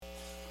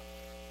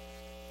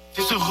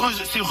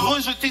c'est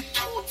rejeter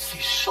toutes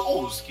ces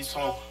choses qui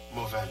sont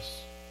mauvaises.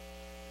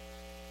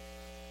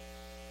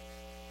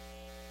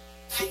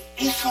 C'est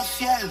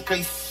essentiel quand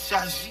il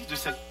s'agit de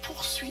cette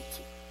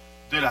poursuite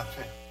de la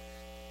paix.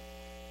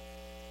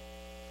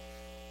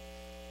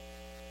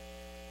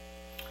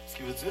 Ce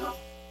qui veut dire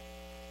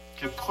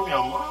que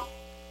premièrement,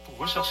 pour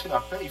rechercher la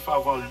paix, il faut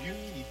avoir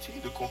l'humilité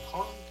de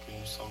comprendre que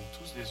nous sommes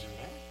tous des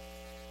humains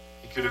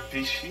et que le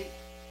péché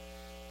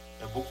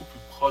est beaucoup plus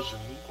proche de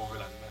nous qu'on veut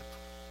l'admettre.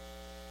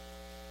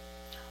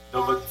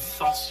 Dans votre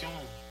dissension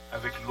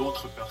avec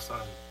l'autre personne,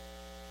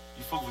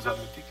 il faut que vous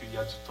admettez qu'il y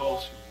a du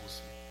tort sur vous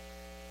aussi.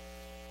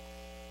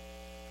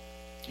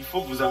 Il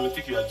faut que vous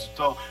admettez qu'il y a du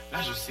tort.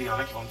 Là, je sais, il y en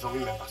a qui vont me dire,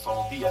 oui, mais Pasteur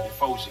Audrey, il y a des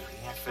fois où j'ai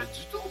rien fait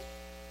du tout.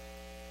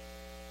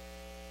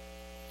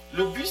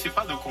 Le but, c'est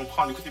pas de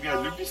comprendre, écoutez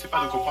bien, le but, c'est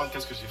pas de comprendre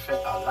qu'est-ce que j'ai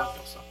fait à la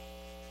personne.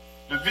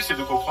 Le but, c'est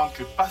de comprendre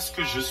que parce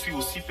que je suis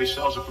aussi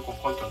pécheur, je peux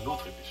comprendre qu'un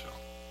autre est pécheur.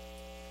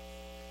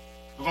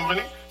 Vous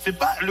comprenez?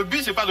 Le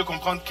but, c'est pas de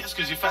comprendre qu'est-ce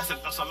que j'ai fait à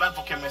cette personne-là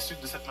pour qu'elle m'insulte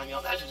de cette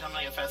manière-là. J'ai jamais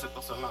rien fait à cette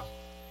personne-là.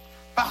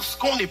 Parce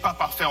qu'on n'est pas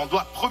parfait, on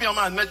doit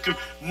premièrement admettre que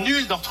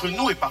nul d'entre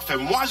nous est parfait.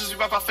 Moi, je ne suis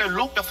pas parfait,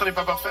 l'autre personne n'est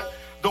pas parfaite.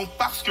 Donc,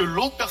 parce que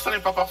l'autre personne n'est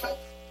pas parfaite,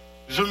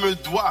 je me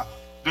dois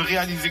de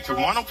réaliser que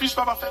moi non plus je ne suis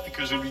pas parfait et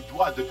que je lui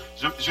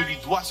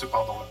dois ce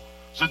pardon-là.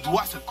 Je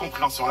dois cette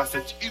compréhension-là,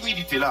 cette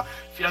humilité-là.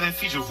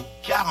 Philadelphie, je vous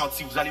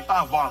garantis, vous n'allez pas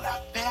avoir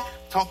la paix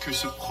tant que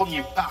ce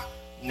premier pas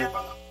n'est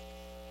pas là.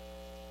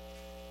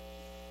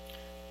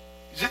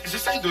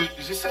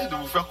 J'essaie de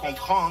vous faire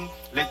comprendre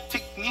les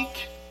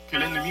techniques que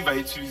l'ennemi va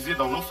utiliser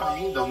dans nos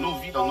familles, dans nos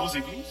vies, dans nos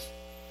églises,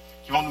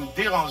 qui vont nous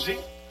déranger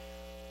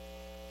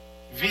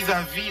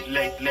vis-à-vis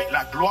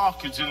la gloire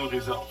que Dieu nous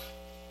réserve.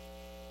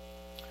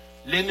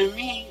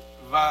 L'ennemi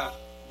va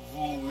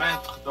vous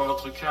mettre dans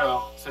votre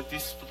cœur cet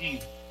esprit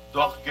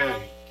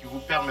d'orgueil qui ne vous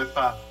permet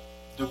pas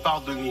de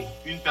pardonner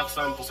une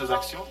personne pour ses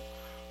actions,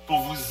 pour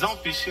vous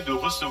empêcher de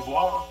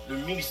recevoir le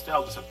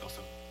ministère de cette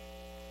personne.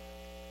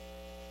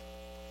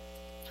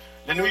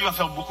 L'ennemi va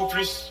faire beaucoup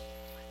plus.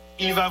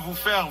 Il va vous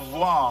faire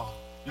voir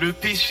le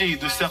péché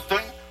de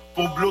certains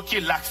pour bloquer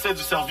l'accès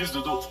du service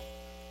de d'autres.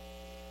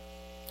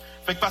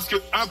 Fait que parce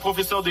qu'un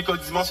professeur d'école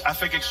dimanche a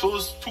fait quelque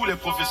chose, tous les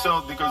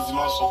professeurs d'école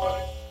dimanche sont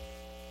pareils.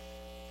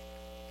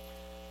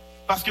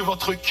 Parce que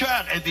votre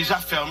cœur est déjà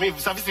fermé. Vous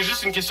savez, c'est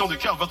juste une question de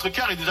cœur. Votre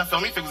cœur est déjà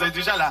fermé, fait que vous avez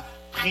déjà la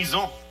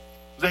prison.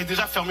 Vous avez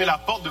déjà fermé la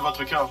porte de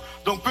votre cœur.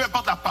 Donc, peu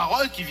importe la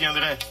parole qui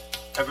viendrait,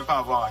 elle ne peut pas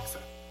avoir accès.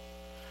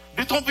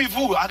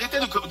 Détrompez-vous, arrêtez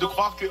de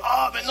croire que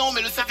mais non,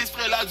 mais le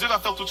Saint-Esprit est là, Dieu va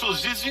faire toutes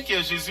choses. Jésus qui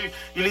est Jésus,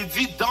 il est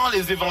dit dans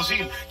les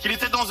évangiles qu'il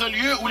était dans un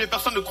lieu où les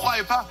personnes ne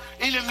croyaient pas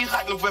et les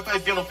miracles ne pouvaient pas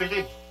être bien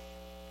opérés.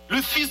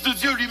 Le Fils de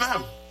Dieu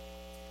lui-même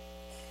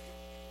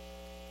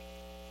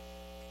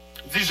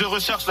dit, je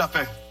recherche la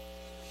paix.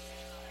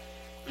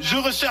 Je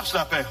recherche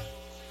la paix.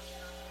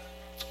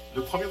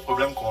 Le premier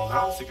problème qu'on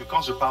a, c'est que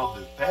quand je parle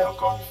de paix,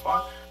 encore une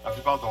fois, la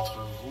plupart d'entre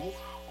vous,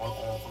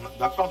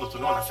 la plupart d'entre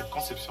nous, on a cette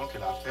conception que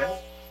la paix,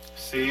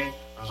 c'est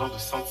un genre de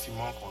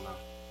sentiment qu'on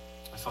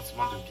a. Un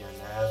sentiment de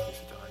bien-être,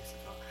 etc.,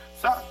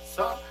 etc.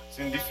 Ça,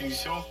 c'est une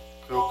définition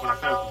qu'on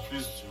appelle un peu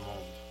plus du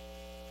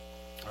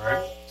monde.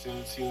 Right?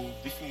 C'est une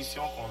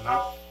définition qu'on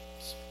a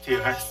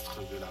terrestre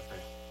de la paix.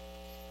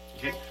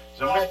 Okay?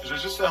 Je vais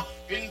juste faire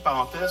une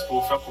parenthèse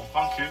pour vous faire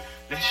comprendre que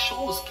les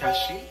choses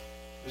cachées,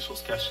 les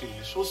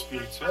choses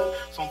spirituelles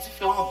sont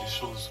différentes des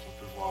choses qu'on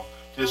peut voir,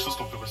 des choses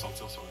qu'on peut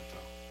ressentir sur la terre.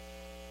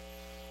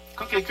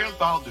 Quand quelqu'un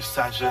parle de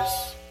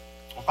sagesse,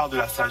 on parle de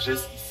la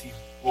sagesse ici,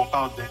 ou on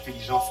parle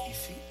d'intelligence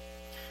ici,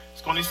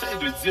 ce qu'on essaie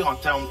de dire en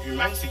termes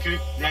humains, c'est qu'il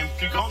y a une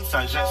plus grande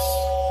sagesse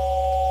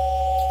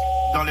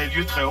dans les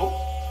lieux très hauts,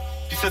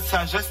 puis cette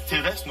sagesse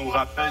terrestre nous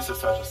rappelle cette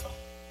sagesse-là.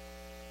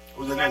 Je vais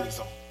vous donner un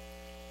exemple.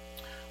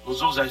 L'autre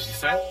jour,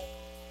 j'agissais,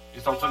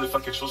 j'étais en train de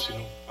faire quelque chose chez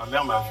nous. Ma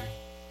mère m'a vu.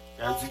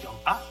 Elle a dit comme,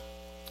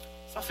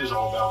 ça c'est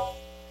Jean-Robert.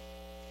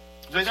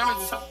 Vous n'avez jamais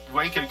dit ça? Vous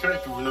voyez quelqu'un et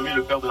puis vous nommez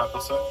le père de la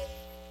personne,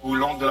 ou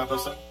l'oncle de la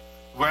personne.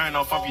 Vous voyez un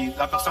enfant, puis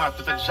la personne n'a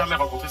peut-être jamais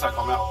rencontré sa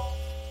grand-mère.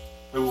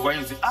 Mais vous voyez,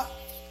 vous dites,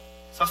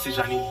 ça c'est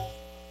Janine.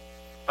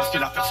 Parce que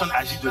la personne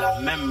agit de la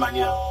même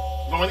manière.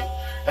 Vous comprenez?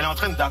 Elle est en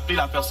train d'appeler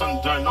la personne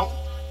d'un nom,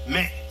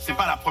 mais ce n'est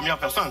pas la première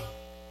personne.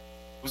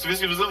 Vous savez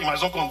ce que je veux dire?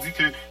 Imaginons qu'on dit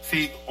que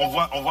c'est, on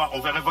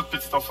verrait votre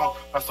petit enfant,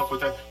 Pasteur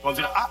Cotin. On va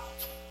dire,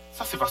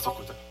 ça c'est Pasteur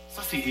Cotin.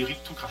 Ça c'est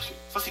Éric tout craché.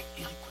 Ça c'est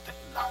Éric Cotin,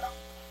 là.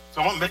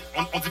 Mais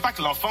on ne dit pas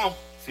que l'enfant,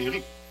 c'est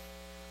Éric.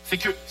 C'est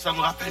que ça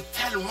nous rappelle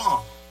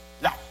tellement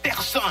la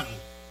personne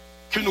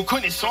que nous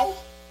connaissons.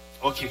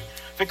 OK.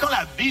 Fait quand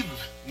la Bible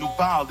nous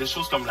parle des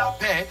choses comme la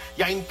paix,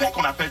 il y a une paix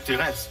qu'on appelle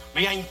terrestre,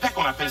 mais il y a une paix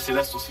qu'on appelle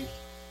céleste aussi.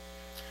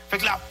 Fait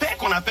que la paix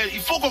qu'on appelle,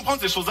 il faut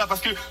comprendre ces choses-là parce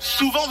que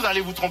souvent vous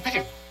allez vous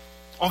tromper.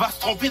 On va se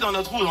tromper dans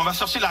notre route, on va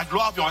chercher la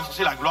gloire, puis on va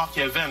chercher la gloire qui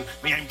est vaine,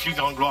 mais il y a une plus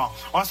grande gloire.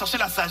 On va chercher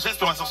la sagesse,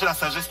 puis on va chercher la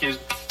sagesse qui est...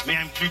 mais il y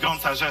a une plus grande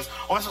sagesse.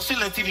 On va chercher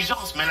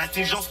l'intelligence, mais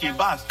l'intelligence qui est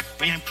basse,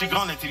 mais il y a une plus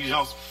grande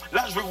intelligence.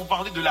 Là, je vais vous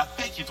parler de la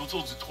paix qui est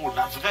autour du trône,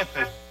 la vraie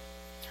paix.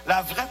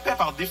 La vraie paix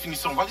par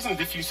définition. Voici une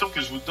définition que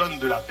je vous donne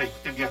de la paix.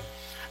 Écoutez bien.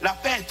 La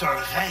paix est un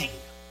règne.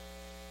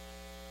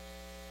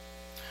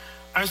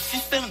 un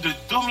système de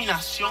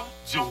domination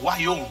du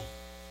royaume.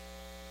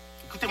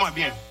 Écoutez-moi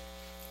bien.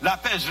 La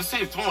paix, je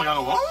sais, tout le monde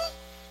regarde. Oh,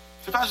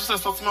 c'est pas juste un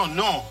sentiment,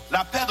 non.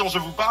 La paix dont je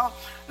vous parle,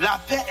 la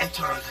paix est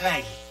un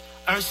règne,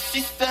 un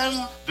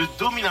système de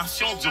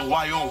domination du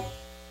royaume.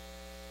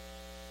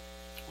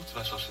 Où tu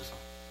vas chercher ça?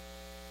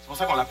 C'est pour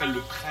ça qu'on l'appelle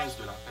le prince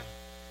de la paix.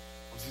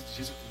 On dit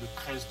Jésus, le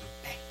prince de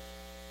paix.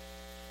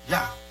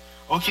 Yeah.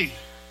 Ok.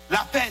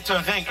 La paix est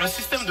un règne, un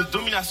système de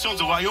domination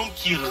du royaume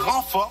qui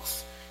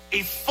renforce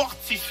et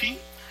fortifie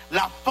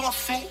la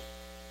pensée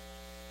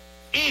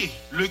et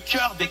le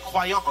cœur des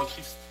croyants en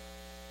Christ.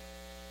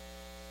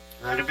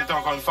 Je vais répéter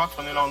encore une fois,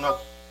 prenez-le en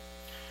note.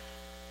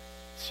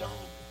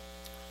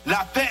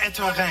 La paix est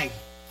un règne,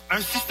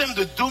 un système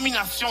de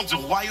domination du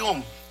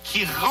royaume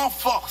qui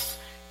renforce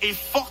et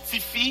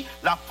fortifie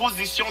la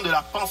position de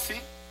la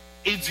pensée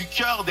et du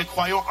cœur des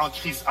croyants en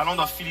Christ. Allons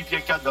dans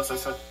Philippiens 4, verset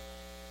 7.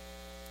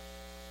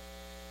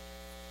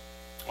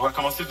 On va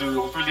commencer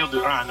on peut lire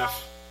de 1 à 9.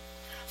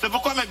 C'est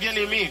pourquoi, mes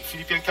bien-aimés,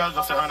 Philippiens 4,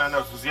 verset 1 à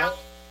 9, vous y êtes?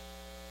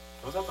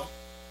 Je vous attends.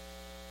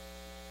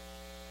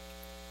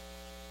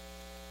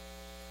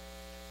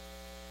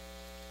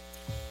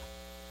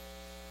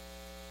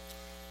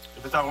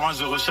 Répétez à moi,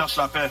 je recherche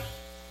la paix.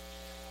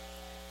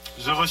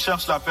 Je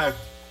recherche la paix.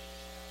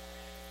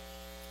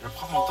 Je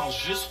prends mon temps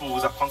juste pour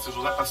vous apprendre ces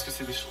choses-là parce que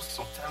c'est des choses qui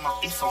sont tellement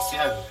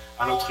essentielles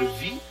à notre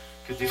vie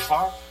que des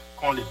fois,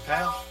 quand on les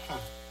perd,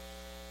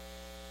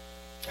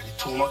 il y a des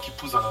tourments qui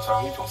poussent dans notre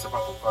famille et on ne sait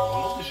pas pourquoi.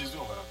 Au nom de Jésus,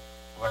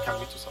 on va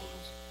calmer tout ça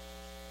aujourd'hui.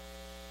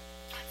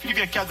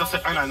 Philippiens 4,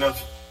 verset 1 à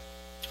 9.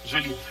 Je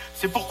lis.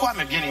 C'est pourquoi,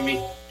 mes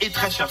bien-aimés et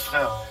très chers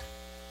frères,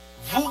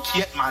 vous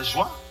qui êtes ma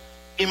joie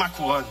et ma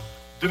couronne,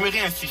 demeurez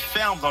ainsi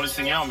fermes dans le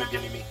Seigneur, mes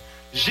bien-aimés.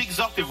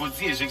 J'exhorte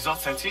Évodie et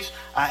j'exhorte Saint-Tige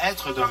à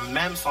être d'un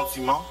même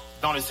sentiment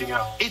dans le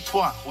Seigneur. Et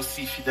toi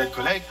aussi, fidèle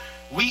collègue,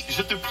 oui,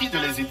 je te prie de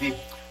les aider,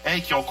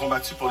 elles qui ont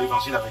combattu pour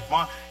l'évangile avec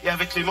moi, et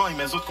avec Clément et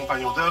mes autres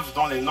compagnons d'œuvre,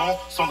 dont les noms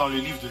sont dans le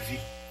livre de vie.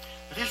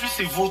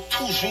 Réjouissez-vous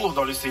toujours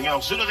dans le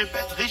Seigneur. Je le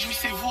répète,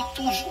 réjouissez-vous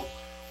toujours.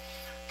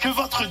 Que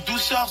votre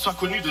douceur soit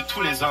connue de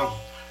tous les hommes.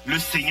 Le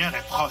Seigneur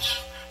est proche.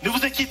 Ne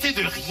vous inquiétez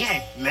de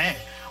rien, mais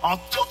en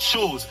toute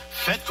chose,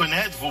 faites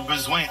connaître vos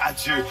besoins à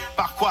Dieu.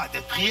 Par quoi? Des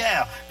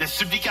prières, des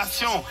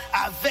supplications,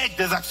 avec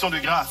des actions de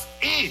grâce.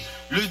 Et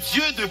le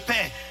Dieu de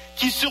paix,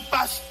 qui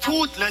surpasse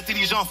toute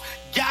l'intelligence,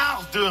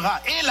 gardera,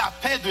 et la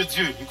paix de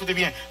Dieu, écoutez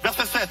bien,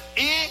 verset 7,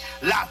 et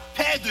la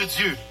paix de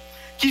Dieu,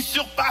 qui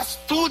surpasse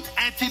toute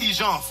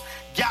intelligence,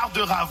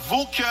 gardera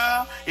vos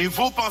cœurs et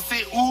vos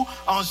pensées où?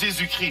 En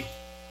Jésus-Christ.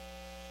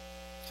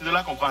 C'est de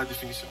là qu'on prend la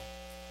définition.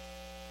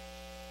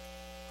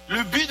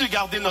 Le but de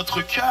garder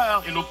notre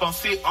cœur et nos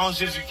pensées en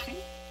Jésus-Christ,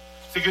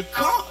 c'est que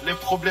quand les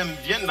problèmes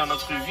viennent dans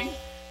notre vie,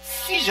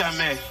 si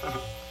jamais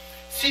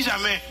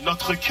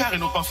notre cœur et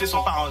nos pensées ne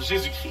sont pas en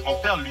Jésus-Christ, on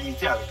perd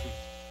l'unité avec lui.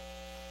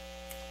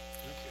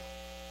 Okay.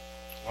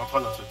 On va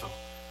prendre notre temps.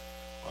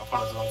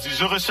 On dit,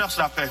 je recherche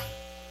la paix.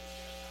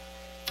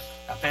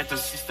 La paix est un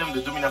système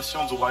de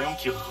domination du royaume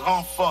qui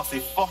renforce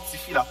et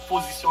fortifie la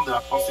position de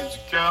la pensée du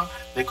cœur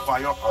des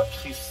croyants en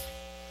Christ.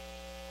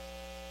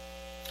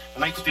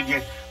 Maintenant, écoutez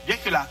bien. Bien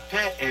que la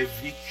paix est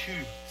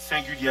vécue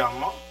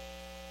singulièrement,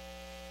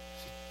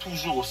 c'est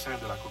toujours au sein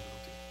de la communauté.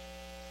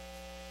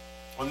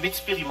 On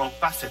n'expérimente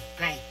pas cette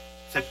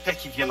paix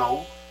qui vient en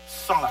haut,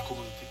 sans la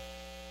communauté,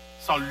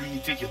 sans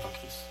l'unité qui est en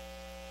Christ.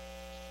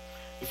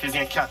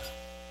 Éphésiens 4,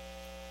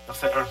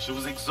 verset 1. Je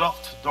vous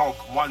exhorte donc,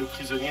 moi le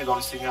prisonnier dans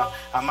le Seigneur,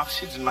 à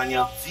marcher d'une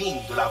manière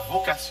digne de la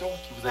vocation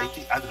qui vous a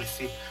été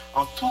adressée,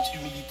 en toute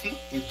humilité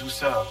et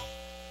douceur.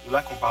 C'est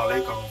là qu'on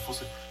parlait comme il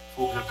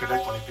faut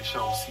reconnaître qu'on est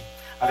pécheurs aussi.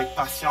 Avec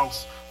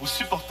patience, vous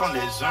supportant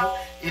les uns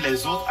et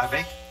les autres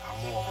avec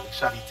amour, avec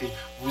charité,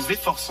 vous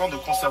efforçant de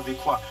conserver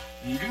quoi?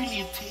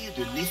 L'unité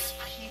de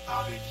l'esprit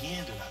par le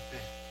lien de la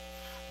paix.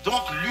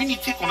 Donc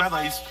l'unité qu'on a dans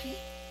l'esprit,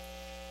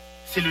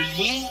 c'est le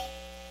lien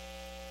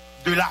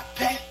de la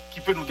paix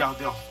qui peut nous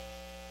garder en.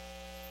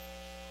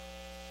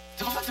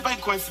 C'est pour ça que ce n'est pas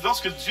une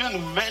coïncidence que Dieu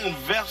nous mène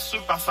vers ce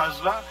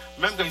passage-là,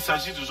 même quand il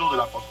s'agit du jour de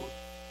la Pentecôte.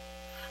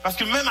 Parce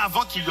que même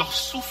avant qu'il leur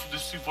souffle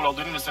dessus pour leur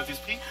donner le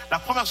Saint-Esprit, la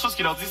première chose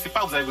qu'il leur dit, c'est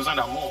pas vous avez besoin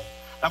d'amour.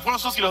 La première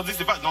chose qu'il leur dit,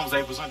 c'est pas non, vous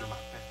avez besoin de ma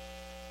paix.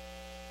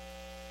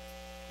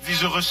 Il dit,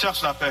 je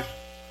recherche la paix.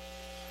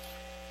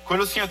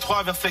 Colossiens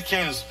 3, verset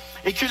 15.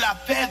 Et que la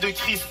paix de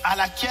Christ, à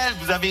laquelle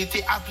vous avez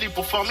été appelés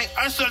pour former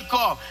un seul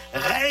corps,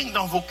 règne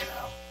dans vos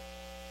cœurs.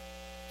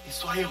 Et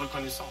soyez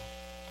reconnaissants.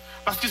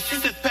 Parce que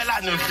si cette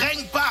paix-là ne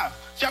règne pas,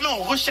 si jamais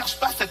on ne recherche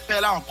pas cette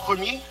paix-là en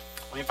premier,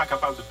 on n'est pas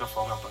capable de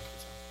performer en tant que chrétien.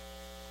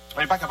 On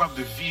n'est pas capable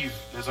de vivre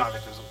les uns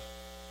avec les autres.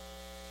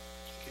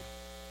 Okay.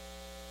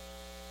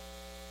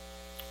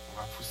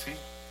 On va pousser,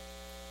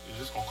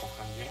 juste qu'on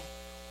comprenne bien.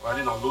 On va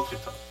aller dans l'autre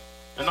étape.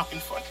 Maintenant,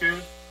 une fois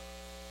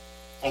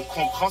qu'on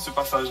comprend ce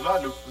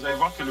passage-là, vous allez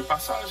voir que le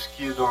passage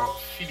qui est dans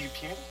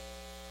Philippiens,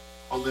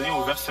 on donné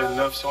au verset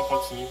 9, si on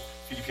continue,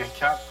 Philippiens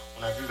 4,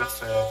 on a vu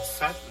verset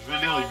 7, je vais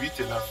lire 8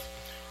 et 9.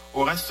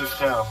 Au reste,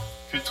 frères,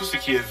 que tout ce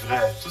qui est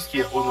vrai, tout ce qui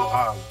est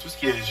honorable, tout ce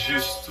qui est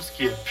juste, tout ce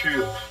qui est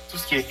pur, tout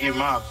ce qui est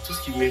aimable, tout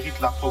ce qui mérite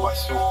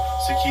l'approbation,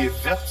 ce qui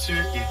est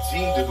vertueux et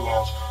digne de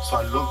louange,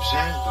 soit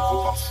l'objet de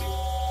vos pensées.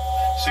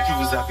 Ce que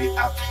vous avez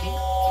appris,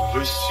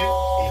 reçu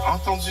et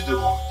entendu de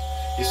moi,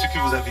 et ce que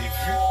vous avez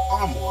vu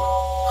en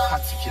moi,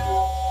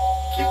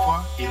 pratiquez-le. Et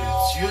quoi? Et le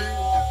Dieu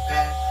de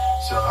paix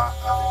sera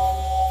avec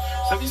vous.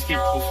 Vous savez ce qui est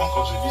profond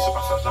quand je lis ce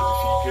passage-là de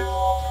Philippiens?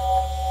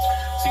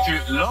 C'est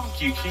que l'homme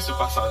qui écrit ce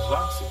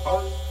passage-là, c'est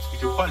Paul, et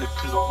que Paul est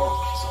présentement en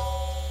prison.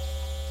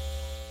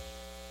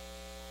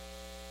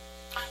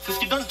 C'est ce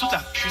qui donne toute la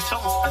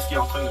puissance à ce qu'il est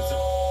en train de dire.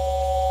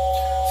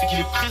 C'est qu'il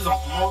est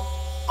présentement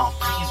en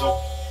prison,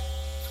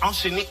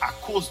 enchaîné à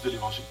cause de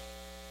l'évangile.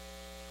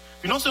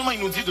 Puis non seulement il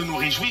nous dit de nous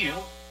réjouir,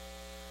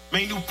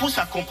 mais il nous pousse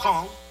à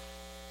comprendre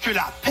que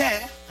la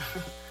paix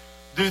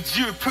de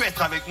Dieu peut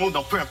être avec nous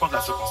dans peu importe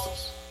la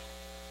circonstance.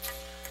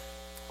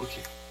 Ok.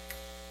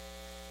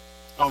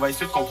 On va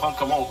essayer de comprendre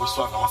comment on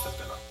reçoit vraiment cette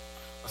paix-là.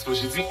 Parce que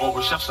j'ai dit, on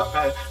recherche la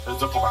paix, ça veut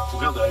dire qu'on va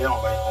courir derrière,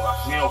 on va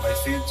venir, on va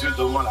essayer, Dieu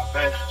donne-moi la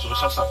paix, je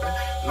recherche la paix.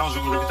 Non, je vais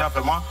vous répéter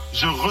après moi,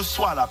 je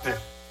reçois la paix.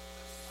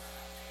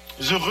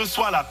 Je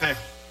reçois la paix.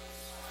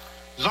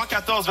 Jean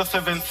 14, verset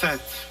 27.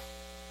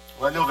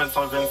 On va aller au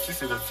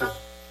 26 et 27.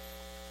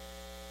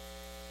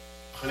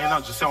 Prenez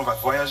note, je sais, on va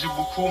voyager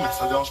beaucoup, mais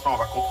ça ne dérange pas, on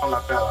va comprendre la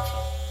paix à la fin.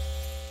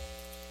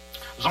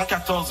 Jean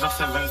 14,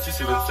 verset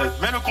 26 et 27.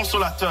 Mais le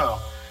consolateur,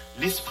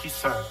 l'Esprit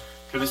Saint,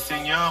 que le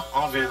Seigneur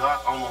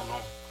enverra en mon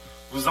nom,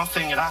 vous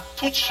enseignera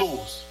toutes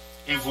choses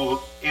et vous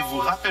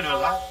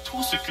rappellera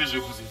tout ce que je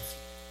vous ai dit.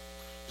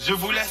 Je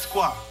vous laisse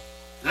quoi?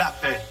 La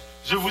paix.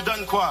 Je vous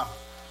donne quoi?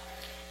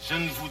 Je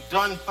ne vous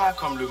donne pas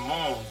comme le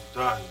monde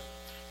donne.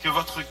 Que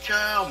votre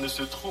cœur ne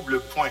se trouble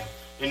point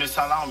et ne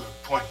s'alarme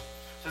point.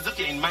 C'est-à-dire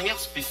qu'il y a une manière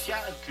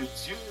spéciale que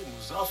Dieu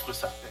nous offre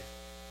sa paix.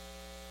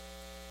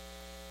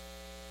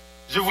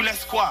 Je vous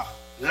laisse quoi?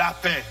 La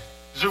paix.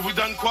 Je vous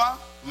donne quoi?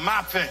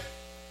 Ma paix.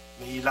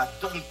 Mais il ne la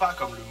donne pas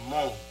comme le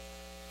monde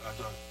la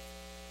donne.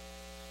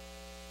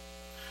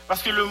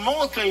 Parce que le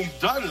monde, quand il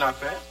donne la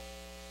paix,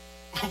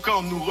 ou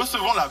quand nous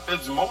recevons la paix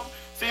du monde,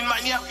 c'est une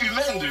manière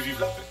humaine de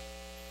vivre la paix.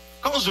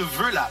 Quand je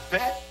veux la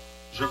paix,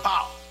 je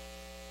pars.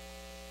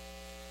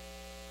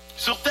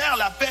 Sur terre,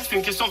 la paix, c'est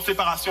une question de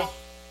séparation.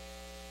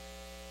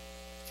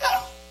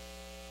 Yeah.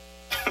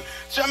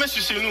 Si jamais je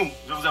suis chez nous,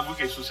 je vais vous avouer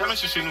quelque chose, si jamais je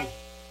suis chez nous,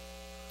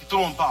 puis tout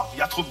le monde part, il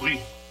y a trop de bruit,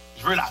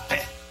 je veux la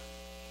paix.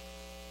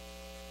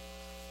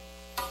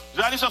 Je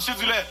vais aller chercher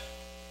du lait.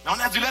 Mais on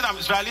a du lait,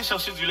 je vais aller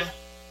chercher du lait.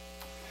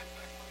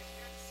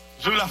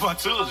 Je veux la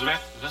voiture, je vais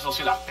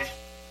chercher la paix.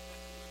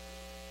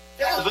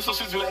 Yeah, je vais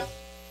chercher du lait.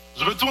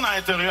 Je retourne à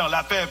l'intérieur,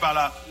 la paix est par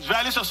là. Je vais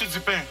aller chercher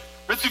du pain.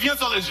 Mais tu viens de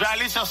sortir, je vais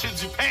aller chercher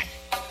du pain.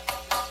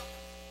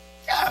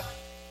 Yeah,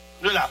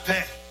 je veux la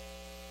paix.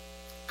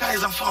 Quand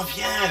les enfants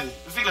viennent,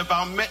 tu sais que les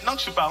parents, maintenant que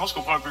je suis parent, je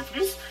comprends un peu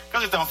plus. Quand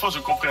j'étais enfant, je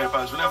ne comprenais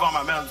pas. Je venais voir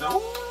ma mère, elle me disait,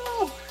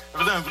 ouh, elle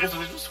faisait un bruit, elle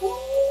faisait juste,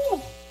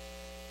 ouh,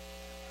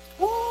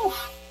 ouh.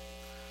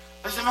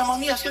 Je disais, mais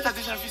mamie, est-ce que tu as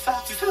déjà vu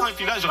ça? Tu sais, et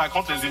puis là, je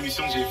raconte les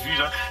émissions que j'ai vues.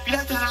 Genre. Puis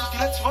là, tu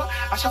vois,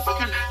 à chaque fois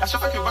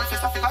que Boy fait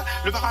ça, fait quoi?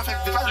 Le parent fait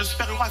quoi? Le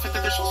super-héros a fait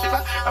telle chose, fait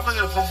quoi? Après,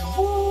 elle fait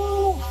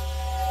ouh,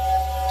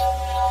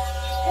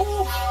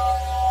 ouh.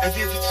 Elle dit,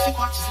 tu sais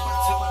quoi?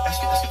 Est-ce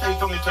que tu as eu le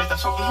temps de nettoyer ta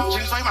chambre? J'ai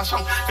nettoyé ma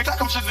chambre. Fait que là,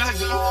 comme je te disais, elle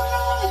dit,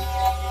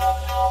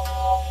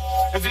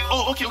 elle dit,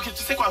 oh, ok,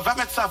 tu sais quoi? Va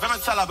mettre ça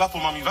là-bas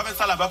pour mamie. Va mettre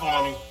ça là-bas pour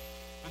mamie.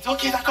 Elle dit,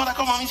 ok,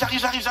 d'accord, mamie,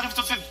 j'arrive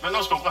tout de suite.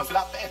 Maintenant, je comprends, c'est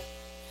la paix.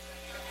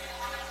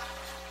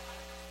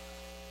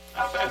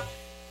 La paix.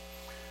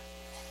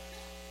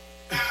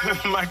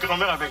 Ma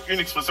grand-mère avait une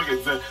expression qu'elle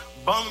disait,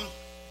 bon,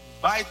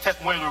 bye, tête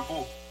moins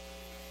repos.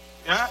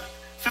 Hein?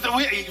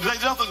 Oui, vous avez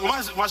dit,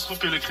 moi, je trouve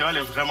que le créole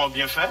est vraiment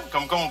bien fait.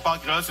 Comme quand on parle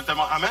créole, c'est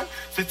tellement amen.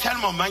 C'est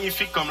tellement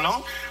magnifique comme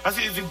langue. Parce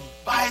qu'il dit,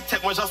 bye,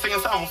 tête moins. J'enseignais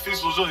ça à mon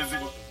fils l'autre jour.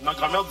 Notre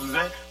grand-mère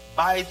disait,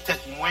 bye,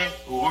 tête moins,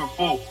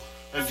 repos.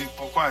 Elle dit,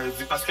 pourquoi? Elle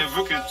dit, parce qu'elle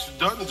veut que tu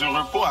donnes du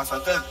repos à sa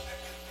tête.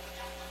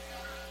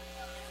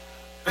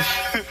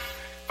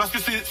 Parce que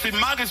c'est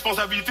ma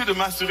responsabilité de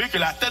m'assurer que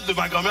la tête de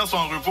ma grand-mère soit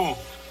en repos.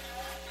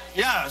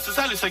 Yeah, c'est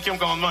ça le 5e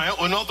commandement. Hein?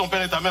 Honore ton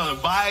père et ta mère.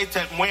 Bye,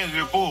 tête moins,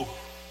 repos.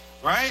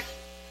 Right?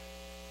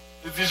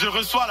 Il dit, je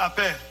reçois la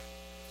paix.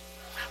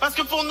 Parce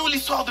que pour nous,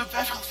 l'histoire de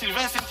paix, frère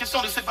Sylvain, c'est une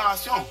question de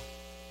séparation.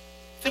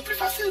 C'est plus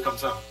facile comme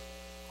ça.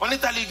 On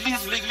est à l'église,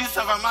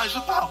 ça va mal, je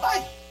pars,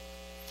 bye.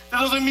 C'est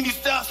dans un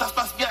ministère, ça se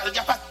passe bien, il n'y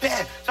a pas de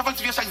paix. Chaque fois que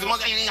tu viens chaque dimanche,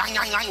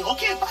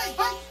 ok, bye.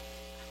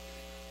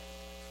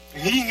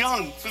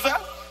 Yin-yang, c'est ça?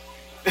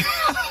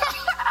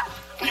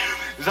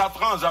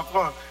 J'apprends.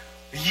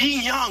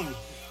 Yin-yang.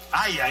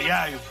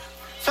 Aïe.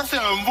 Ça, c'est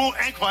un mot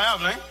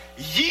incroyable, hein?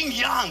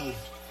 Yin-yang.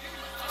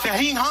 C'est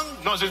Yin-yang?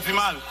 Non, je le dis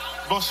mal.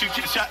 Bon, je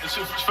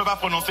ne peux pas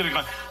prononcer le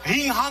grand.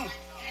 Yin-yang.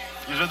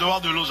 Je vais devoir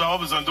de l'eau, j'aurai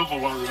besoin d'eau pour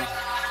boire de l'eau.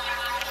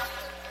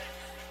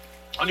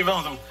 On y va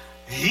ensemble.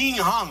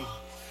 Yin-yang.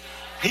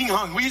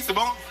 Yin-yang, oui, c'est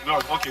bon?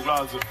 Ok,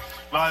 gloire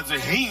à Dieu.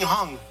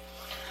 Yin-yang.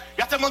 Il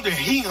y a tellement de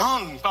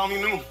yin-yang parmi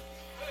nous.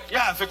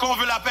 Fait qu'on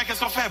veut la paix,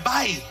 qu'est-ce qu'on fait?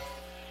 Bye.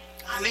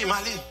 Allez.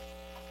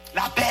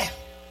 La paix.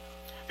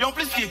 Et en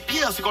plus, ce qui est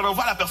pire, c'est qu'on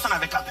envoie la personne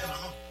avec la paix.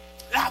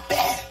 La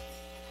paix.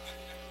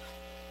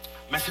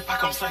 Mais c'est pas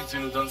comme ça que Dieu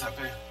nous donne sa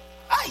paix.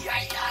 Aïe,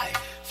 aïe, aïe.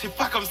 C'est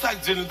pas comme ça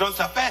que Dieu nous donne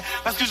sa paix.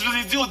 Parce que je vous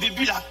ai dit au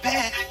début, la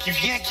paix qui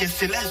vient, qui est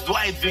céleste,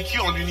 doit être vécue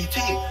en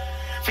unité.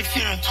 Fait que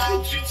c'est un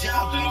truc du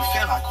diable de nous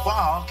faire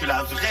croire que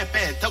la vraie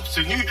paix est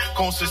obtenue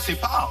quand on se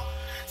sépare.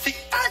 C'est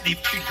un des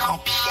plus grands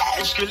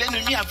pièges que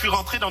l'ennemi a pu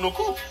rentrer dans nos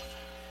couples.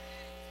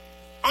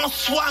 En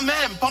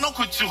soi-même, pendant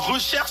que tu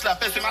recherches la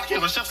paix, c'est marqué,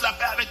 recherche la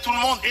paix avec tout le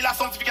monde et la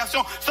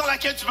sanctification, sans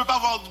laquelle tu ne peux pas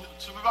voir Dieu.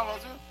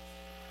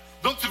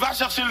 Donc tu vas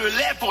chercher le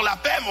lait pour la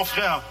paix, mon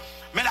frère.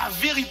 Mais la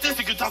vérité,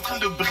 c'est que tu es en train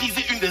de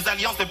briser une des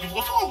alliances les plus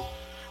profondes.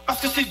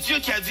 Parce que c'est Dieu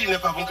qui a dit, il n'est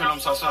pas bon que l'homme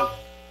soit seul.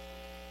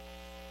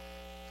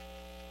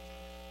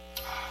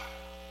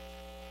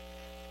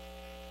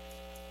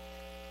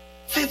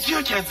 C'est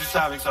Dieu qui a dit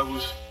ça avec sa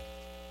bouche.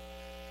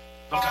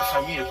 Donc la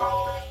famille n'est pas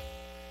en paix.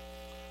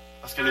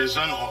 Parce que les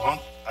jeunes, on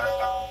rentre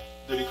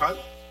de l'école,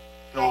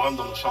 et on rentre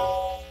dans nos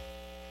chambres.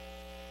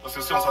 Parce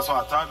que si on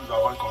s'assoit à table, il va y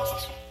avoir une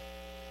conversation.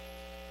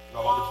 Il va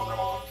y avoir des problèmes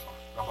encore une fois.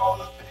 Il va y avoir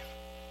la paix.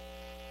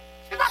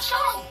 C'est ma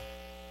chambre!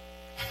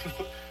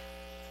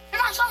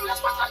 C'est ma chambre,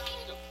 laisse-moi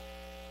tranquille!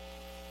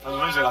 La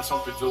nouvelle génération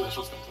peut dire des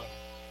choses comme ça.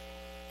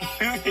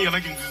 Il y en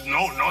a qui me disent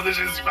non, non de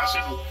Jésus, pas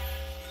chez nous.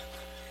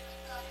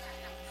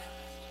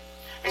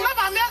 Et là,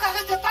 ma mère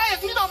n'arrêtait pas, elle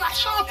est venue dans ma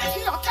chambre, elle est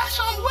venue dans ta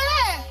chambre,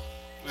 ouais!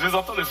 Je les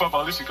entends des fois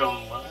parler, je suis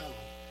comme, ouais.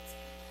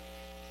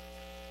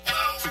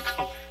 C'est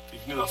comme, t'es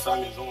venu dans sa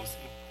maison aussi.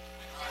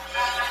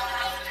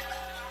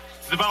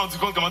 Tu t'es pas rendu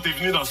compte comment t'es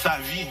venu dans sa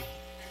vie.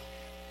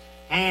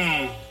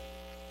 On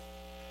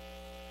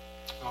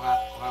va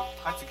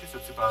pratiquer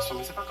cette séparation,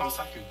 mais c'est pas comme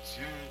ça que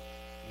Dieu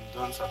nous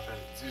donne sa paix.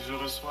 Il dit, je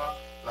reçois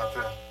la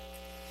paix.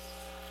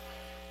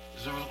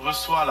 Je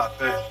reçois la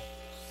paix.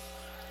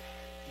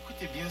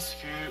 Écoutez bien ce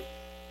que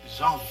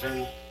Jean,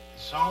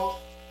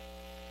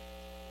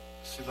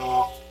 c'est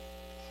dans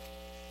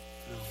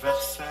le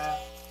verset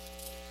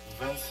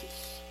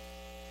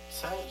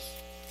 16.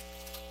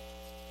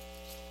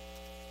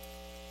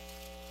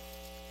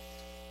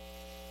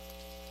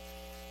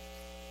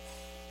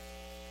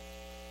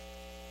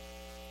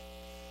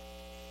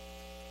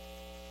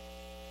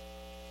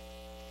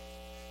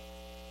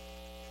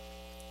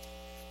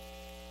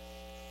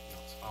 Non,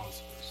 c'est pas en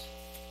 16.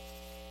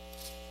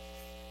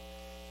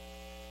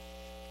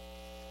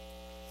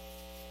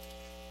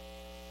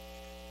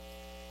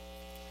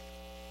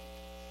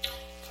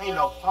 Quand il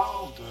leur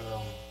parle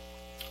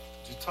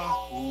du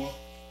temps où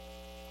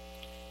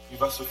il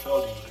va se faire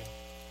livrer,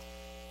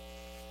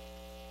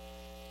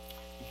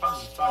 il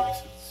passe du temps avec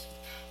ses disciples.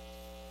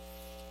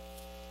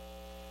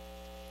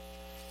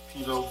 Puis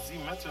il leur dit,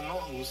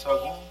 maintenant nous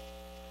savons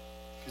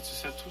que tu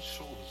sais toutes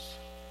choses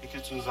et que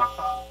tu nous as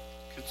parlé,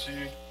 que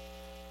tu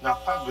n'as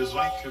pas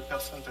besoin que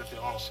personne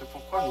t'interroge. C'est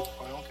pourquoi nous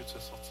croyons que tu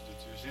es sorti de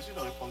Dieu. Jésus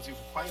leur répondit,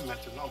 vous croyez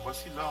maintenant,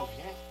 voici l'heure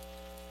vient.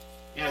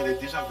 Et elle est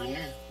déjà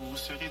venue, où vous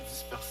serez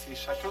dispersés,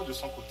 chacun de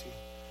son côté,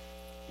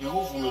 et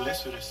où vous me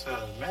laisserez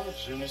seul. Mais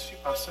je ne suis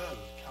pas seul,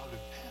 car le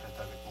Père est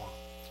avec moi.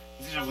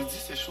 Il dit, je vous dis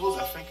ces choses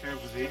afin que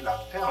vous ayez la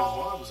paix en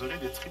moi, vous aurez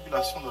des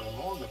tribulations dans le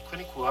monde, mais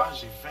prenez courage,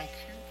 j'ai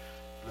vaincu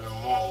le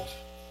monde.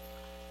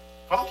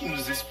 Pendant qu'il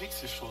nous explique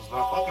ces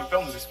choses-là, pendant que le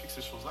Père nous explique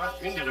ces choses-là,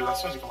 une des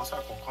révélations que j'ai commencé à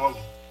comprendre,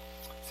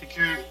 c'est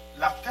que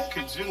la paix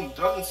que Dieu nous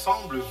donne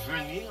semble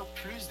venir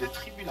plus des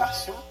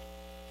tribulations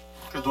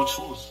que d'autres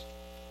choses.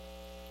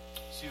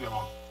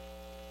 Suivez-moi.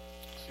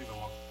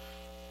 Suivez-moi.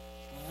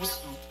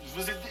 Je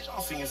vous ai déjà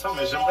enseigné ça,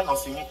 mais j'aimerais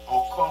l'enseigner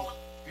encore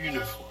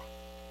une fois.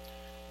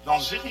 Dans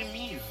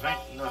Jérémie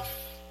 29,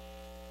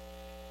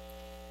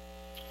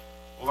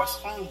 on va se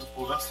rendre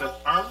au verset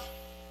 1.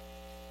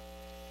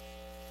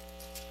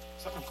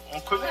 On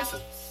connaît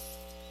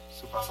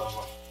ce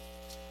passage-là.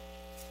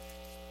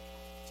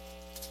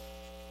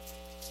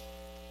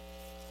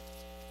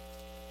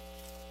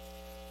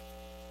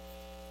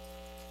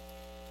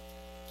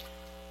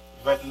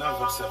 « 29,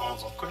 verset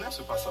 11. On connaît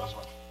ce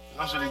passage-là.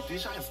 Non, je l'ai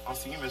déjà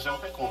enseigné, mais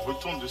j'aimerais qu'on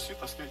retourne dessus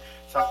parce que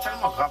ça a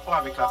tellement rapport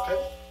avec la paix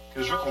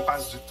que je veux qu'on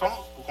passe du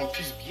temps pour qu'on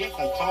puisse bien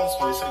comprendre ce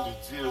qu'on essaie de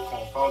dire quand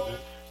on parle de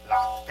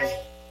la paix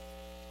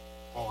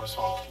qu'on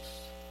reçoit en Christ.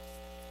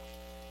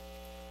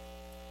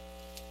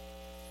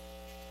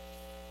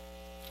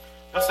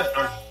 Verset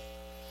 1.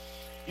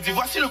 Il dit,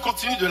 voici le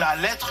contenu de la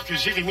lettre que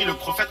Jérémie le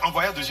prophète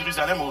envoya de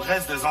Jérusalem au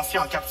reste des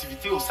anciens en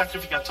captivité, aux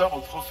sacrificateurs,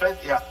 aux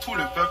prophètes et à tout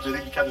le peuple de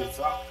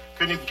Nebuchadnezzar,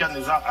 que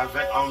Nebuchadnezzar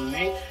avait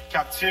emmené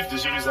captif de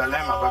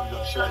Jérusalem à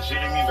Babylone. Je suis à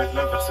Jérémie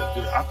 29, verset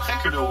 2. Après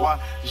que le roi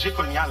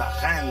Jéconia, la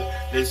reine,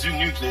 les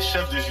eunuques, les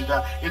chefs de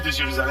Juda et de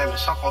Jérusalem, les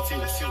charpentiers et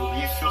les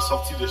serruriers furent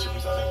sortis de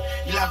Jérusalem,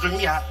 il a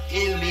remis à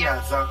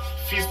Éléazar,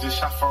 fils de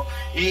Shaphan,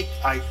 et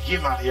à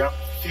Guémaria,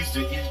 fils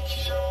de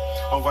Hilkija,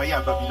 envoyé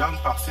à Babylone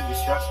par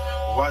Sédécias,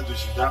 roi de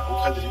Juda,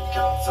 auprès de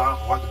Nebuchadnezzar,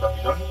 roi de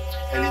Babylone.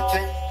 Elle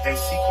était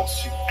ainsi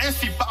conçue.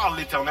 Ainsi parle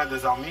l'Éternel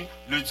des armées,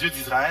 le Dieu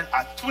d'Israël,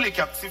 à tous les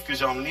captifs que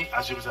j'ai emmenés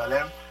à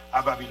Jérusalem,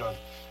 à Babylone.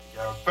 Il y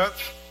a un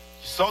peuple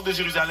qui sort de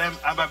Jérusalem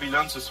à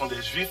Babylone, ce sont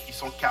des Juifs, ils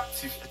sont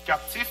captifs. Être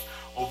captif,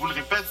 on vous le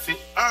répète, c'est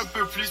un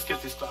peu plus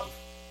qu'être esclave.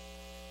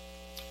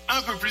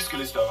 un peu plus que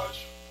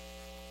l'esclavage.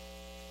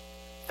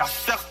 Tu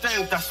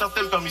as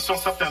certaines permissions,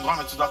 certains droits,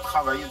 mais tu dois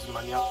travailler d'une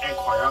manière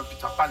incroyable, puis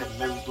tu n'as pas les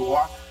mêmes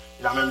droits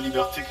et la même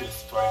liberté que les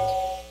citoyens du pays.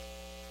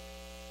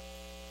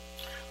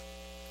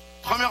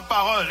 Première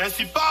parole,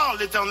 ainsi parle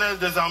l'Éternel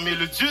des armées,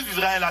 le Dieu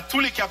d'Israël, à tous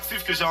les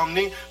captifs que j'ai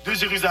emmenés de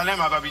Jérusalem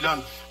à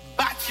Babylone.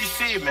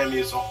 Bâtissez mes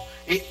maisons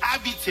et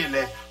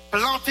habitez-les,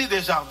 plantez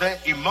des jardins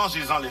et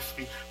mangez-en les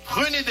fruits.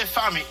 Prenez des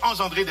femmes et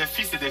engendrez des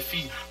fils et des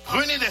filles.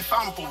 Prenez des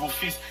femmes pour vos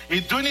fils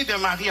et donnez des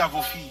maris à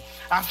vos filles,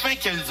 afin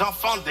qu'elles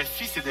enfantent des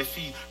fils et des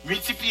filles.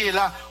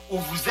 Multipliez-la où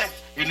vous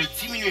êtes et ne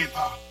diminuez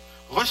pas.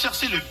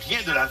 Recherchez le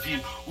bien de la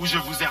ville où je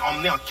vous ai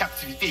emmené en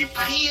captivité et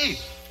priez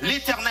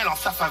l'Éternel en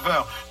sa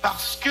faveur,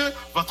 parce que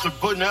votre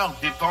bonheur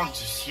dépend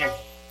du sien.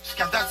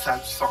 Jusqu'à date, ça a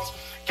du sens.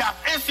 Car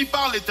ainsi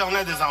parle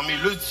l'Éternel des armées,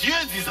 le Dieu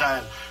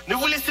d'Israël. Ne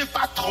vous laissez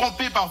pas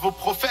tromper par vos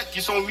prophètes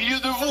qui sont au milieu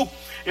de vous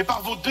et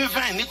par vos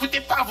devins. N'écoutez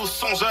pas vos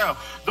songeurs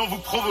dont vous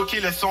provoquez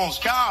les songes,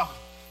 car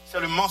c'est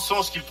le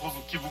mensonge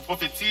qui vous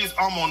prophétise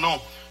en mon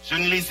nom. Je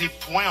ne les ai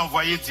point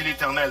envoyés, dit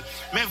l'Éternel.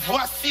 Mais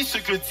voici ce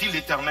que dit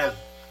l'Éternel.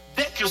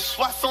 Dès que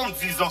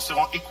 70 ans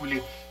seront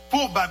écoulés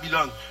pour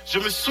Babylone, je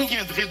me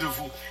souviendrai de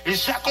vous et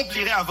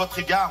j'accomplirai à votre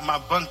égard ma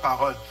bonne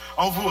parole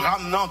en vous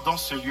ramenant dans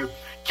ce lieu.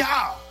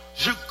 Car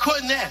je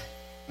connais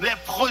les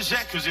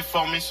projets que j'ai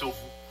formés sur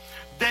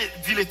vous,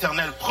 dit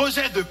l'Éternel,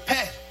 projets de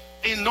paix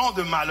et non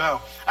de malheur,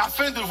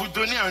 afin de vous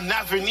donner un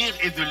avenir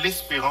et de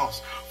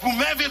l'espérance. Vous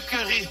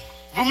m'invoquerez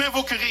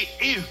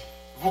et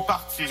vous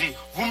partirez.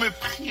 Vous me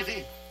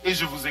prierez et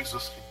je vous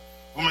exaucerai.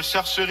 Vous me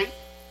chercherez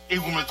et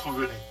vous me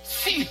trouverez.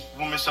 Si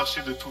vous me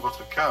cherchez de tout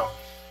votre cœur,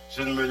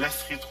 je ne me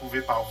laisserai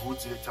trouver par vous,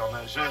 dit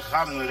l'Éternel. Je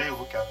ramènerai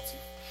vos captifs.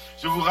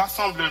 Je vous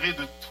rassemblerai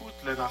de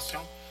toutes les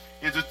nations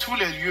et de tous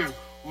les lieux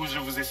où je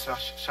vous ai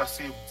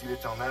chassés, dit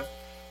l'Éternel.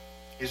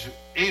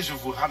 Et je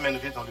vous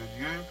ramènerai dans le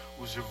lieu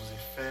où je vous ai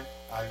fait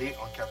aller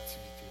en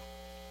captivité.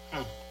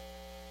 Donc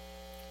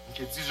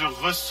il dit, je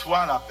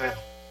reçois la paix.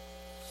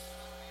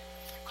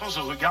 Quand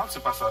je regarde ce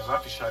passage-là,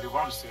 puis je suis allé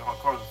voir le Seigneur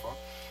encore une fois,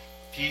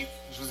 puis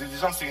je vous ai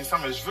déjà enseigné ça,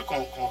 mais je veux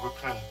qu'on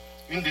reprenne.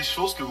 Une des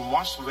choses que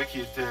moi je trouvais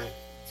qui était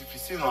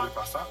difficile dans le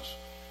passage,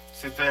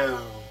 c'était...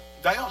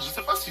 D'ailleurs, je ne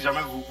sais pas si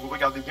jamais vous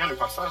regardez bien le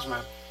passage, mais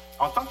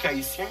en tant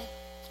qu'Haïtien,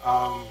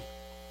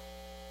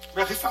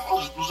 mais récemment,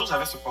 le jour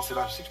j'avais ce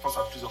pensée-là, je sais que je pense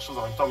à plusieurs choses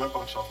en même temps, même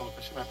pendant que je suis en train de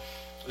prêcher, mais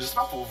je ne sais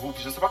pas pour vous,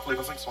 puis je ne sais pas pour les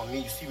personnes qui sont nées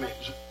ici, mais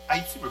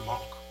Haïti me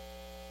manque.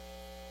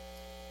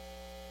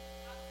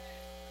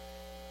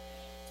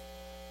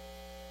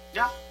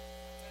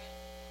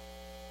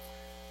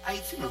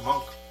 Haïti me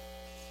manque.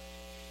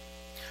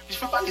 Et je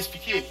ne peux pas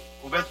l'expliquer,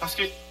 Robert, parce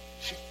que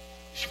je ne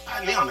suis pas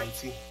né en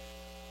Haïti.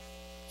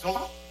 Tu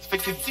comprends? Ça fait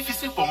que c'est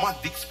difficile pour moi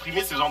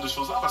d'exprimer ce genre de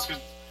choses-là, parce que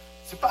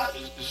c'est pas, je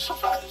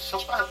ne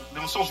cherche pas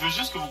l'émotion, je veux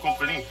juste que vous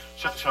compreniez.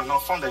 Je suis un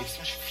enfant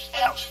d'Haïtien, je suis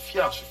fier.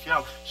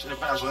 Je n'ai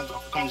pas la journée de...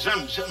 Comme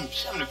j'aime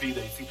le pays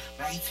d'Haïti,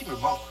 mais Haïti me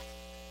manque.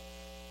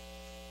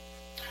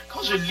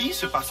 Quand je lis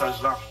ce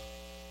passage-là,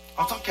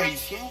 en tant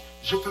qu'Haïtien,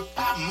 je ne peux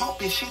pas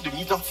m'empêcher de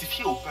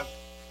m'identifier au peuple.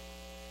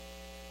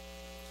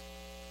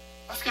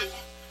 Parce que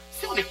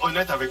si on est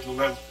honnête avec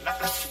nous-mêmes,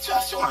 la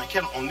situation dans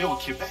laquelle on est au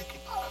Québec n'est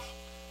pas...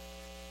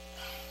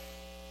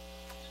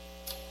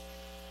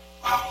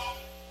 Wow.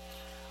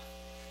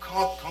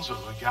 Quand je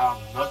regarde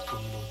notre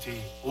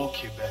communauté au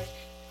Québec,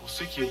 pour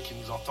ceux qui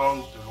nous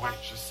entendent de loin,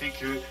 je sais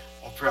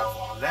qu'on peut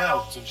avoir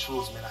l'air d'une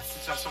chose, mais la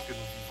situation que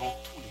nous vivons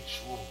tous les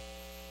jours,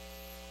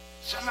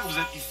 jamais vous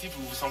êtes ici,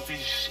 vous vous sentez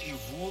chez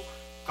vous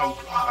comme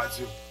gloire à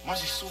Dieu. Moi,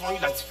 j'ai souvent eu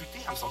la difficulté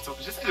à me sentir.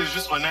 J'essaie de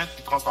juste honnête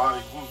et transparent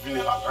avec vous,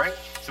 vulnérable. Right?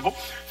 C'est bon?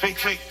 Fait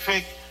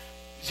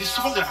j'ai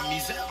souvent de la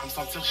misère à me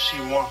sentir chez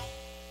moi.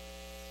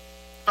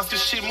 Parce que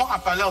chez moi n'a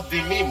pas l'air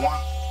d'aimer moi.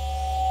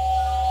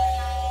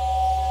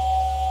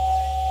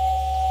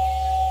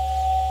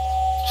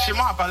 Chez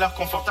moi n'a pas l'air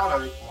confortable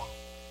avec moi.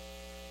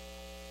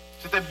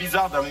 C'était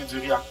bizarre d'amener du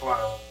riz à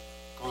quoi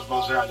quand je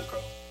mangeais à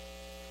l'école.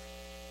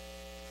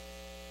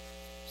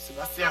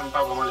 Sébastien n'aime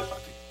pas vraiment les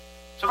pâtés.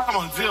 Je ne sais pas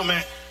comment le dire,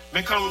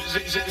 mais comme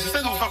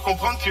j'essaie de vous faire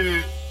comprendre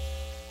qu'il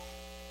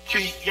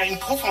y a une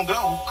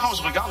profondeur où quand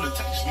je regarde le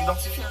texte, je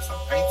m'identifie à ça.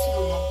 Haïti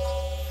me manque.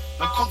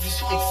 Notre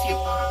condition ici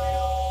n'est pas la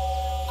meilleure.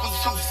 La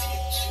condition d'ici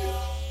est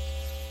dure.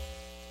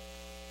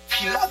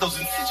 Puis là, dans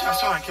une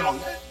situation dans laquelle on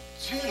est,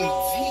 Dieu nous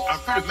dit un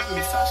peu le même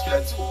message qu'il a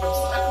dit au peuple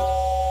d'Israël.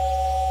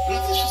 Il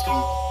nous dit des choses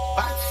comme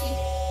bâtis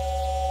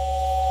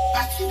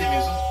des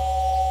maisons,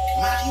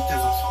 marie tes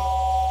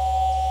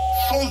enfants,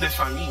 fonde des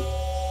familles.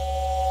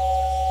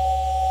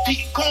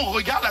 Puis quand on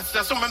regarde la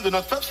situation même de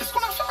notre peuple, c'est ce qu'on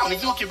a fait. On est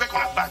venu au Québec, on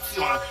a bâti,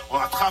 on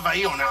a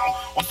travaillé,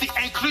 on s'est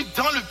inclus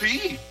dans le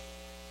pays.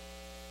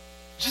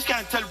 Jusqu'à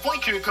un tel point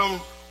que comme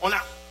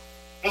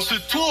on se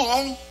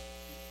tourne,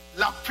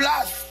 la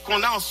place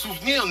qu'on a en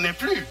souvenir n'est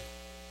plus.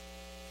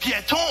 Puis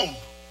elle tombe.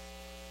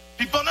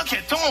 Puis pendant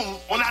qu'elle tombe,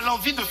 on a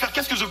l'envie de faire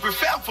qu'est-ce que je peux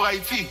faire pour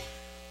Haïti.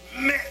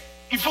 Mais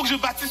il faut que je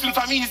bâtisse une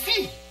famille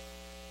ici.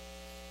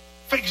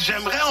 Fait que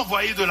j'aimerais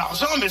envoyer de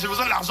l'argent, mais j'ai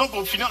besoin de l'argent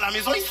pour finir la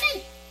maison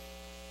ici.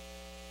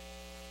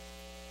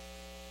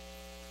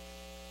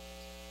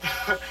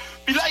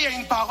 Puis là, il y a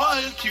une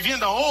parole qui vient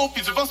d'en haut,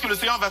 puis tu penses que le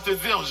Seigneur va te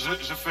dire,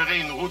 je ferai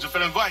une route, je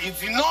ferai une voie. Il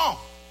dit non,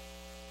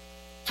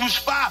 touche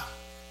pas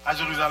à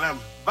Jérusalem,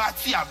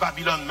 bâtis à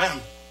Babylone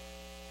même.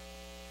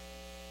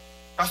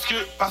 Parce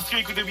que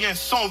écoutez bien,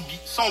 son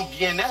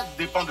bien-être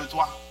dépend de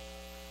toi.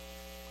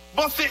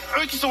 Bon, c'est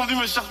eux qui sont venus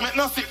me chercher.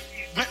 Maintenant,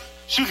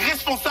 je suis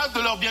responsable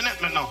de leur bien-être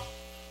maintenant.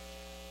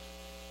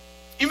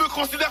 Ils me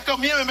considèrent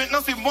comme bien, mais maintenant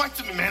c'est moi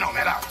qui... Mais non,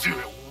 mais là,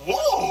 Dieu,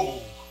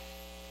 wow!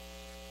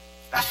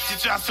 La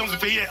situation du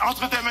pays est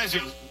entre tes mains,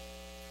 Jérusalem.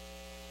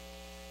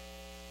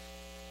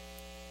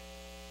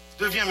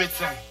 Deviens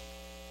médecin.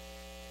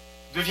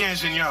 Deviens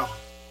ingénieur.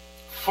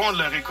 Fonde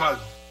leur école.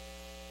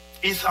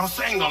 Et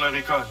enseigne dans leur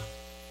école.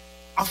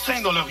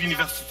 Enseigne dans leur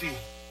université.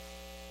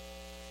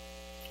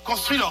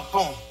 Construis leur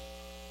pont.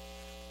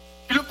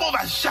 Puis le pont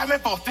va jamais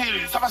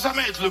porter, ça va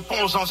jamais être le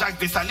pont Jean-Jacques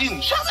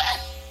Dessalines. Jamais!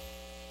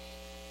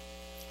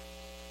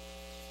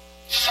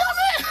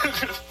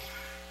 Jamais!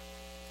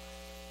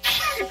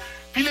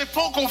 Puis les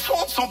ponts qu'on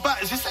fonde sont pas...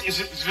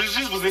 Je vais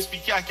juste vous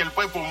expliquer à quel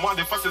point pour moi,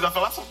 des fois, ces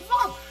affaires-là sont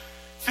bizarres.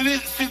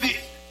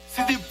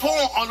 C'est des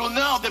ponts en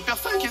l'honneur des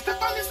personnes qui n'étaient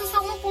pas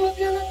nécessairement pour le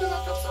bien-être de la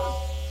personne.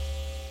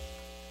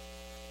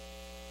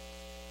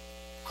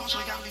 Quand je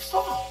regarde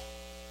l'histoire,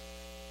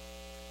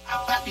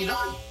 à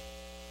Babylone,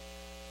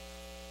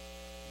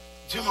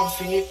 Dieu m'a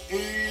enseigné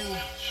une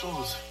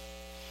chose.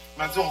 Il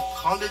m'a dit, on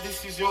prend des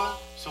décisions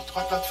sur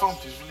 3 plateformes,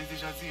 puis je vous l'ai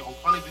déjà dit. On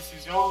prend des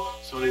décisions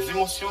sur les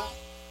émotions,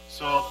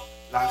 sur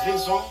la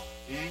raison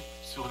et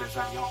sur les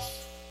alliances.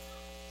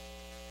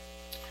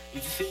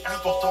 Il dit, c'est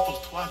important pour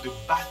toi de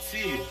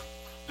bâtir,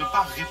 de ne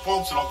pas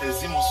répondre selon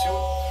tes émotions,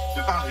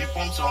 de ne pas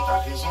répondre selon ta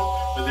raison,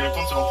 mais de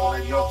répondre selon ton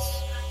alliance.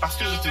 Parce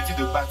que je te dis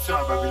de bâtir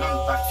à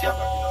Babylone, bâtis à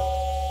Babylone.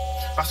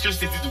 Parce que je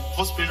t'ai dit de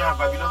prospérer à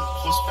Babylone,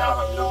 prospère à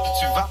Babylone. Puis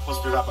tu vas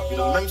prospérer à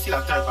Babylone, même si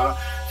la terre est pas là.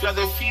 Tu as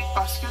des filles,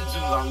 parce que Dieu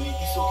nous a emmenés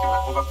ici au Québec,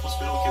 on va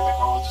prospérer au Québec, on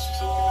va avoir du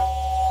succès au Québec.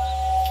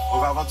 On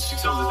va avoir du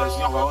succès aux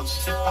États-Unis, on va avoir du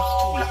succès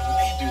partout. La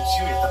main de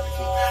Dieu est avec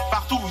nous.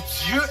 Partout où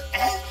Dieu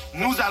est,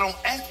 nous allons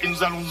être et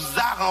nous allons nous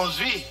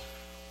arranger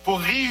pour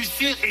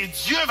réussir et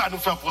Dieu va nous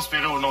faire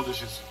prospérer au nom de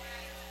Jésus.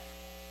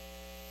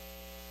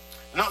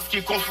 Non, ce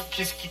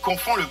qui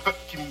confond le peuple,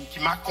 qui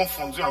m'a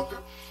confondu un peu,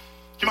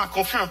 qui m'a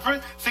confus un peu,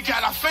 c'est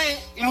qu'à la fin,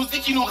 il nous dit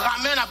qu'il nous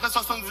ramène après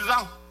 70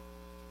 ans.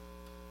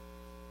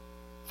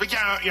 Fait qu'il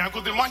y a un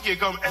côté de moi qui est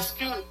comme, est-ce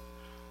que,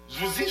 je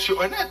vous dis, je suis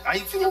honnête,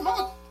 Haïti me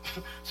manque.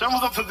 Si vous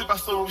entendez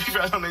pasteur, je vais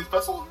aller en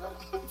espace.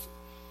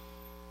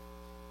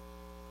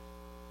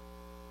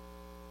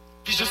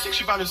 Puis je sais que je ne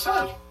suis pas le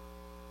seul.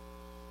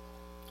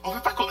 On veut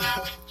pas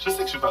je sais que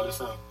je ne suis pas le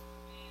seul.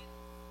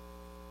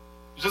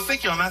 Je sais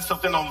qu'il y en a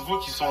certains d'entre vous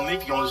qui sont nés et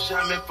qui n'ont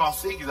jamais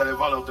pensé qu'ils allaient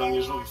voir leur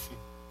dernier jour ici.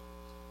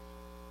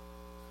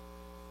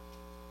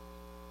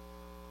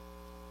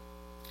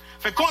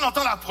 Fait qu'on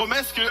entend la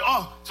promesse que,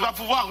 oh, tu vas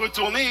pouvoir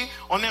retourner,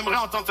 on aimerait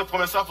entendre cette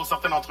promesse-là pour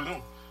certains d'entre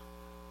nous.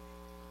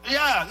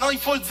 Non, il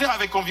faut le dire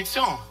avec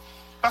conviction.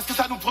 Parce que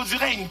ça nous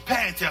produirait une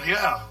paix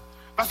intérieure.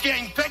 Parce qu'il y a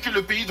une paix que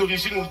le pays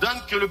d'origine nous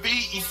donne, que le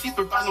pays ici ne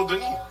peut pas nous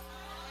donner.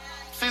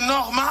 C'est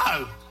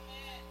normal.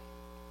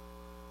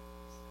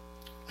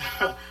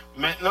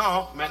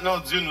 Maintenant,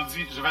 Dieu nous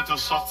dit, je vais te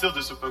sortir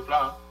de ce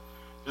peuple-là.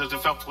 Je vais te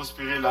faire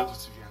prospérer là d'où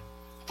tu viens.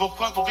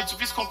 Pourquoi? Pour que tu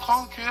puisses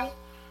comprendre que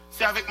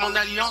c'est avec mon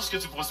alliance que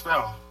tu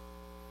prospères.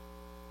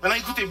 Maintenant,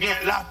 écoutez bien,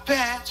 la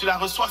paix, tu la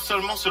reçois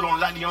seulement selon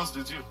l'alliance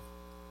de Dieu.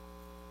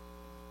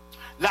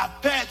 La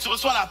paix, tu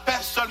reçois la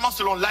paix seulement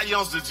selon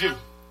l'alliance de Dieu.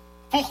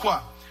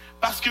 Pourquoi?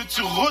 Parce que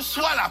tu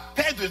reçois la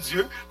paix de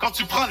Dieu quand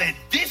tu prends les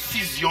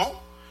décisions,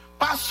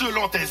 pas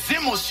selon tes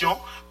émotions,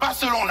 pas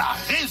selon la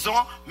raison,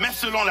 mais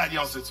selon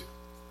l'alliance de Dieu.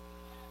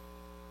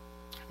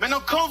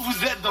 Maintenant, quand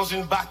vous êtes dans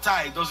une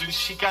bataille, dans une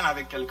chicane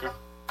avec quelqu'un,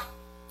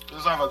 que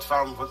ce soit votre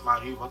femme, votre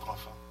mari, votre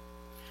enfant,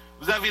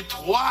 vous avez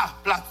 3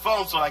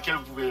 plateformes sur lesquelles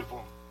vous pouvez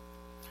répondre.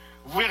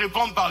 Vous pouvez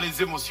répondre par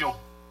les émotions.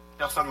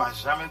 Personne ne m'a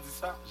jamais dit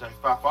ça. J'arrive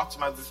pas à croire que tu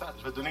m'as dit ça.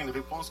 Je vais donner une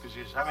réponse que je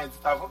n'ai jamais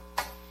dite avant.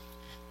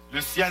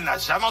 Le ciel n'a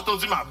jamais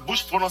entendu ma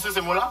bouche prononcer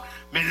ces mots-là.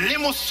 Mais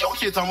l'émotion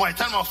qui est en moi est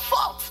tellement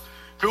forte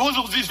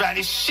qu'aujourd'hui, je vais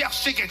aller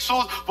chercher quelque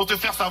chose pour te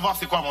faire savoir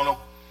c'est quoi mon nom.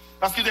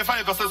 Parce que des fois,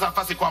 les personnes ne savent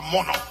pas c'est quoi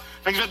mon nom.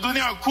 Fait que je vais te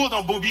donner un cours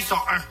dans Bobby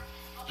 101.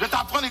 Je vais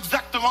t'apprendre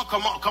exactement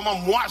comment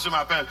moi je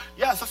m'appelle.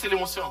 Ça c'est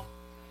l'émotion.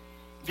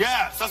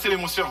 Ça c'est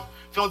l'émotion.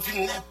 Puis on dit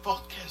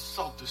n'importe quelle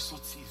sorte de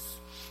sottise.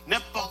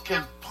 N'importe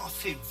quelle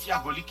pensée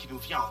diabolique qui nous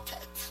vient en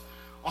tête.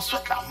 On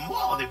souhaite la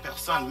mort des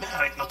personnes, même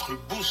avec notre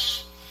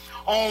bouche.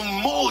 On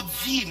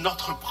maudit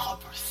notre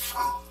propre sang.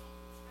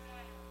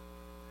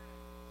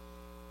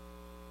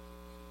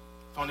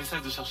 On essaie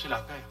de chercher la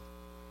paix.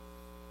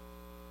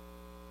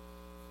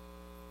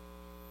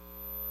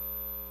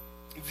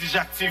 Il dit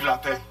j'active la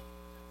paix.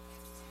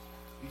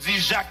 Il dit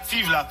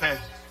j'active la paix.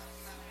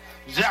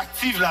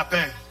 J'active la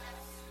paix.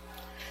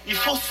 Il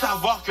faut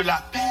savoir que la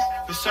paix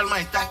peut seulement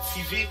être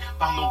activée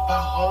par nos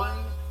paroles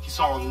qui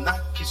sont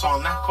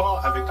en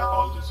accord avec la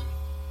parole de Dieu.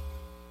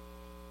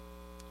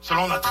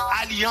 Selon notre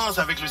alliance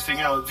avec le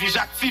Seigneur, dit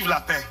j'active la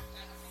paix.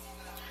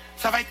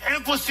 Ça va être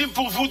impossible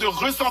pour vous de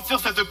ressentir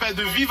cette paix,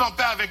 de vivre en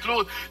paix avec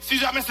l'autre, si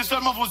jamais c'est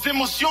seulement vos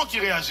émotions qui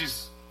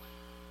réagissent.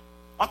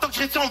 En tant que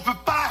chrétien, on ne peut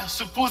pas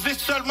se poser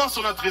seulement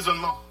sur notre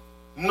raisonnement.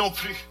 Non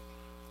plus.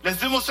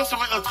 Les émotions sont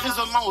notre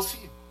raisonnement aussi.